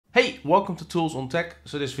Hey, welcome to Tools on Tech.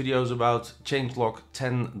 So this video is about Changelog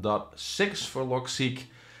 10.6 for Logseq.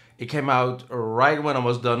 It came out right when I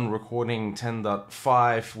was done recording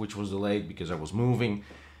 10.5, which was delayed because I was moving.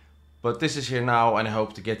 But this is here now, and I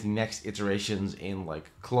hope to get the next iterations in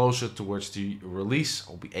closer towards the release.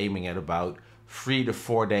 I'll be aiming at about 3 to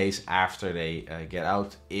 4 days after they get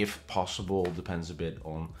out, if possible. Depends a bit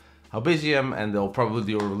on how busy I am, and they'll probably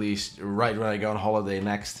do a release right when I go on holiday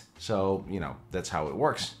next. So, that's how it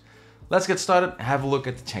works. Let's get started, have a look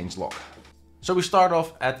at the changelog. So we start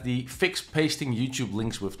off at the fix pasting YouTube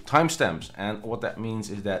links with timestamps. And what that means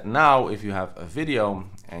is that now if you have a video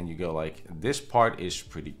and you go like, this part is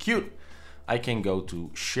pretty cute, I can go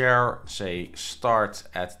to share, say start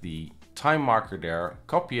at the time marker there,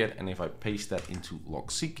 copy it, and if I paste that into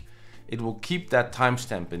Logseq, it will keep that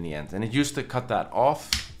timestamp in the end. And it used to cut that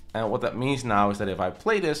off. And what that means now is that if I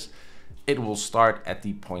play this, it will start at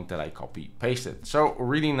the point that I copy pasted. So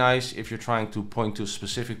really nice if you're trying to point to a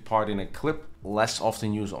specific part in a clip. Less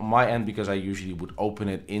often used on my end because I usually would open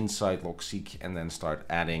it inside Logseq and then start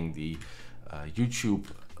adding the YouTube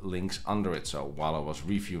links under it. So while I was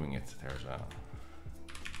reviewing it, there's a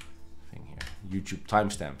thing here, YouTube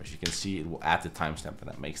timestamp. As you can see, it will add the timestamp and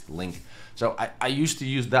that makes the link. So I used to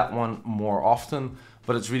use that one more often,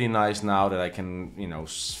 but it's really nice now that I can,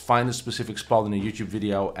 find a specific spot in a YouTube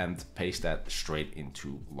video and paste that straight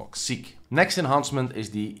into Logseq. Next enhancement is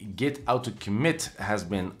the Git auto commit has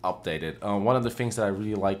been updated. One of the things that I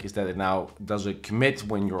really like is that it now does a commit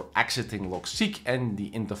when you're exiting Logseq and the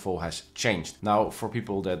interval has changed. Now, for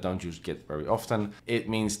people that don't use Git very often, it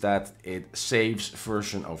means that it saves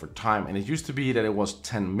version over time. And it used to be that it was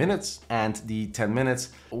 10 minutes and the 10 minutes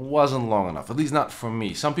wasn't long enough, at least not for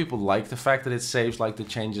me. Some people like the fact that it saves the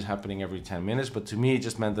changes happening every 10 minutes, but to me it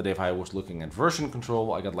just meant that if I was looking at version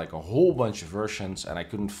control, I got a whole bunch of versions and I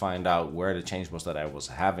couldn't find out where the change was that I was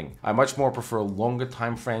having. I much more prefer longer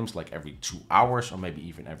time frames, like every 2 hours or maybe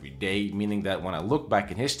even every day, meaning that when I look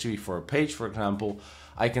back in history for a page, for example,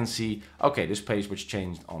 I can see, okay, this page was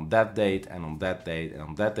changed on that date and on that date and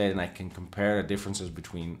on that date, and I can compare the differences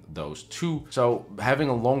between those two. So having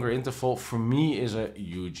a longer interval for me is a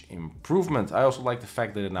huge improvement. I also like the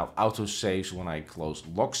fact that it now auto saves when I close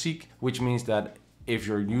Logseq, which means that if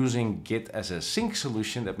you're using Git as a sync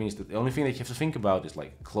solution, that means that the only thing that you have to think about is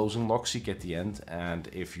closing Logseq at the end. And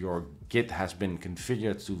if your Git has been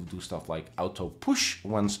configured to do stuff like auto push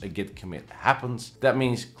once a Git commit happens, that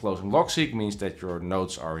means closing Logseq means that your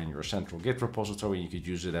nodes are in your central Git repository. You could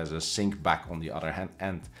use it as a sync back on the other hand.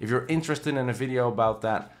 And if you're interested in a video about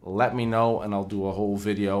that, let me know and I'll do a whole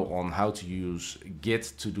video on how to use Git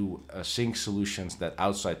to do sync solutions that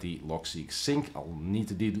outside the Logseq sync. I'll need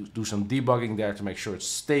to do some debugging there to make sure it's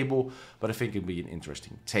stable, but I think it'd be an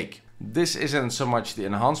interesting take. This isn't so much the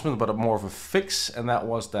enhancement, but more of a fix, and that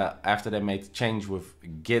was that after they made the change with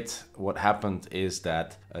Git, what happened is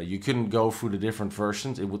that you couldn't go through the different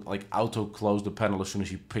versions. It would auto close the panel as soon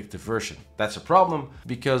as you pick the version. That's a problem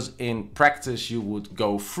because in practice you would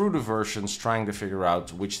go through the versions trying to figure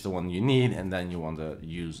out which the one you need, and then you want to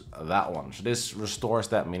use that one. So this restores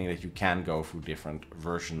that, meaning that you can go through different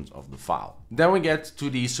versions of the file. Then we get to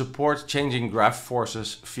the support changing graph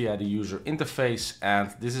forces via the user interface,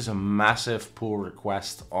 and this is a massive pull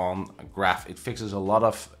request on a graph. It fixes a lot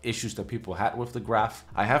of issues that people had with the graph.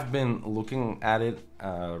 I have been looking at it,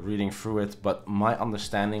 reading through it, but my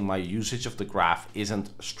understanding, my usage of the graph isn't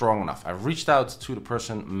strong enough. I reached out to the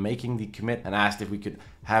person making the commit and asked if we could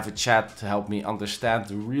have a chat to help me understand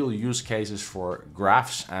the real use cases for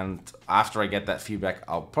graphs. And after I get that feedback,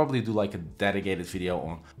 I'll probably do a dedicated video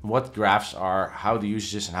on what graphs are, how the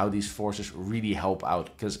usages and how these forces really help out.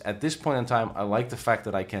 Because at this point in time, I like the fact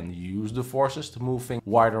that I can use the forces to move things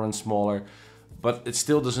wider and smaller, but it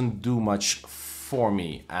still doesn't do much for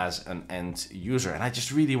me as an end user. And I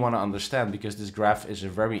just really want to understand, because this graph is a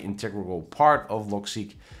very integral part of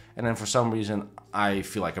Logseq, and then for some reason I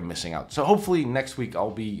feel like I'm missing out. So hopefully next week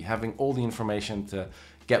I'll be having all the information to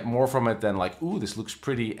get more from it than ooh, this looks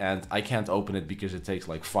pretty and I can't open it because it takes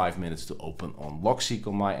 5 minutes to open on Logseq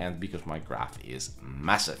on my end because my graph is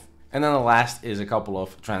massive. And then the last is a couple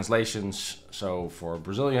of translations, so for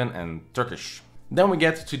Brazilian and Turkish. Then we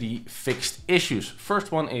get to the fixed issues.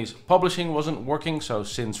 First one is publishing wasn't working. So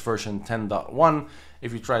since version 10.1,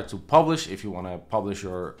 if you try to publish, if you want to publish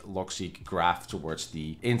your Logseq graph towards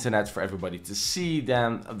the internet for everybody to see,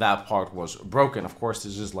 then that part was broken. Of course,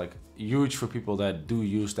 this is huge for people that do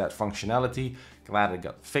use that functionality. Glad it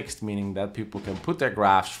got fixed, meaning that people can put their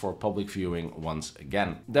graphs for public viewing once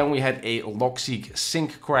again. Then we had a Logseq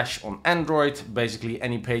sync crash on Android. Basically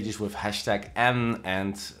any pages with hashtag N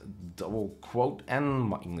and double quote N.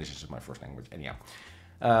 My English is my first language anyhow.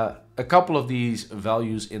 A couple of these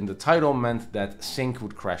values in the title meant that sync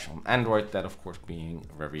would crash on Android, that of course being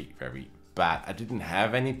very, very bad. I didn't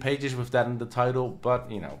have any pages with that in the title, but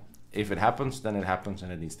you know, if it happens, then it happens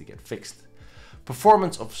and it needs to get fixed.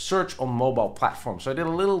 Performance of search on mobile platforms. So I did a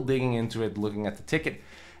little digging into it, looking at the ticket.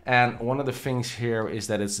 And one of the things here is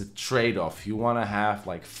that it's a trade-off. You want to have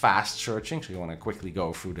like fast searching, so you want to quickly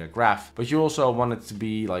go through the graph, but you also want it to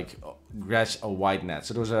be like grass a wide net.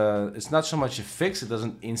 So it's not so much a fix. It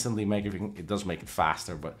doesn't instantly make everything, it does make it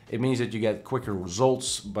faster, but it means that you get quicker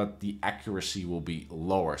results, but the accuracy will be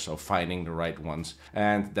lower. So finding the right ones.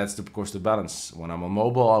 And that's of course the balance. When I'm on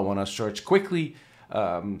mobile, I want to search quickly.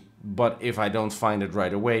 But if I don't find it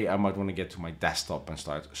right away, I might want to get to my desktop and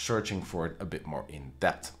start searching for it a bit more in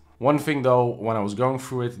depth. One thing though, when I was going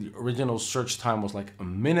through it, the original search time was like a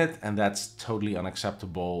minute, and that's totally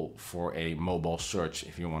unacceptable for a mobile search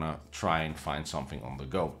if you want to try and find something on the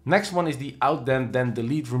go. Next one is the out then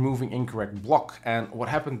delete removing incorrect block. And what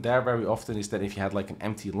happened there very often is that if you had like an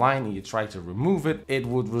empty line and you try to remove it, it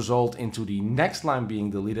would result into the next line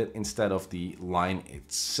being deleted instead of the line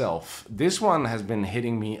itself. This one has been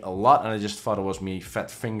hitting me a lot, and I just thought it was me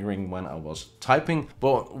fat fingering when I was typing.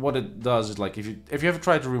 But what it does is, like, if you ever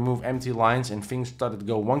try to remove empty lines and things started to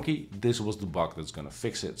go wonky, this was the bug that's going to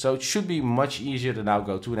fix it. So it should be much easier to now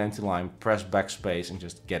go to an empty line, press backspace, and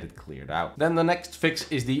just get it cleared out. Then the next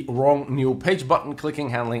fix is the wrong new page button clicking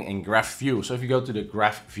handling in graph view. So if you go to the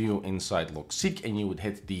graph view inside Logseq and you would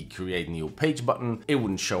hit the create new page button, it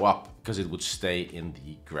wouldn't show up because it would stay in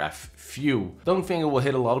the graph view. Don't think it will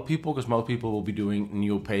hit a lot of people, because most people will be doing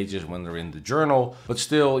new pages when they're in the journal, but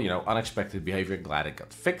still, you know, unexpected behavior. Glad it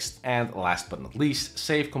got fixed. And last but not least,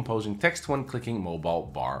 save composing text when clicking mobile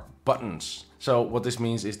bar buttons. So what this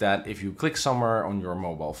means is that if you click somewhere on your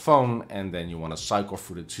mobile phone and then you want to cycle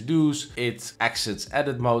through the to-dos, it exits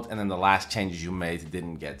edit mode, and then the last changes you made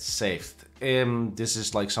didn't get saved. This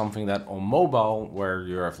is like something that on mobile, where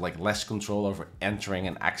you have like less control over entering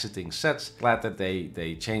and exiting sets. Glad that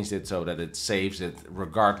they changed it so that it saves it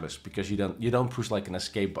regardless, because you don't push like an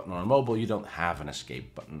escape button on mobile. You don't have an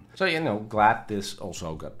escape button. So, you know, glad this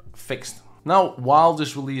also got fixed. Now, while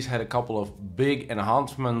this release had a couple of big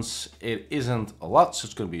enhancements, it isn't a lot, so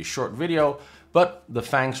it's going to be a short video. But the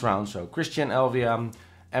thanks round, so Christian Elvia,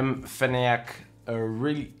 M. Fenayak,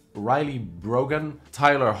 Riley Brogan,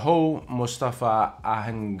 Tyler Ho, Mustafa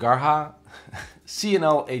Ahengarha,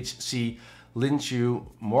 CNLHC, Lin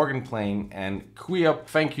Chu, Morgan Plain, and Quiup.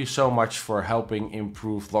 Thank you so much for helping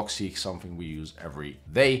improve Logseq, something we use every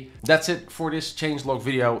day. That's it for this changelog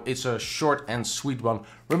video. It's a short and sweet one.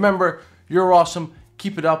 Remember, you're awesome,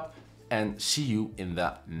 keep it up, and see you in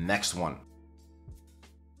the next one.